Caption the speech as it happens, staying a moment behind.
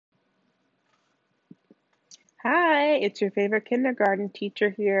Hi, it's your favorite kindergarten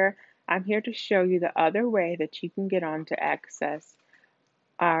teacher here. I'm here to show you the other way that you can get on to access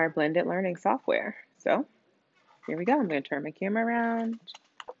our blended learning software. So here we go. I'm going to turn my camera around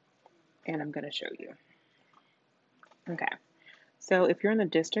and I'm going to show you. Okay, so if you're on the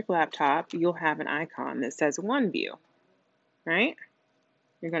district laptop, you'll have an icon that says One View, right?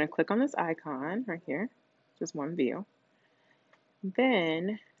 You're going to click on this icon right here, just One View.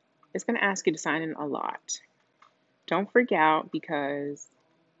 Then it's going to ask you to sign in a lot. Don't freak out because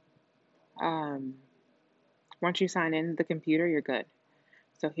um, once you sign in the computer, you're good.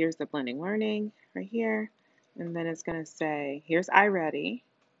 So here's the blending learning right here. And then it's going to say, here's iReady,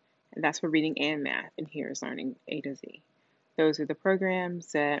 and that's for reading and math. And here's learning A to Z. Those are the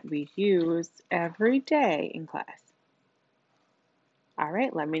programs that we use every day in class. All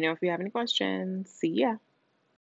right, let me know if you have any questions. See ya.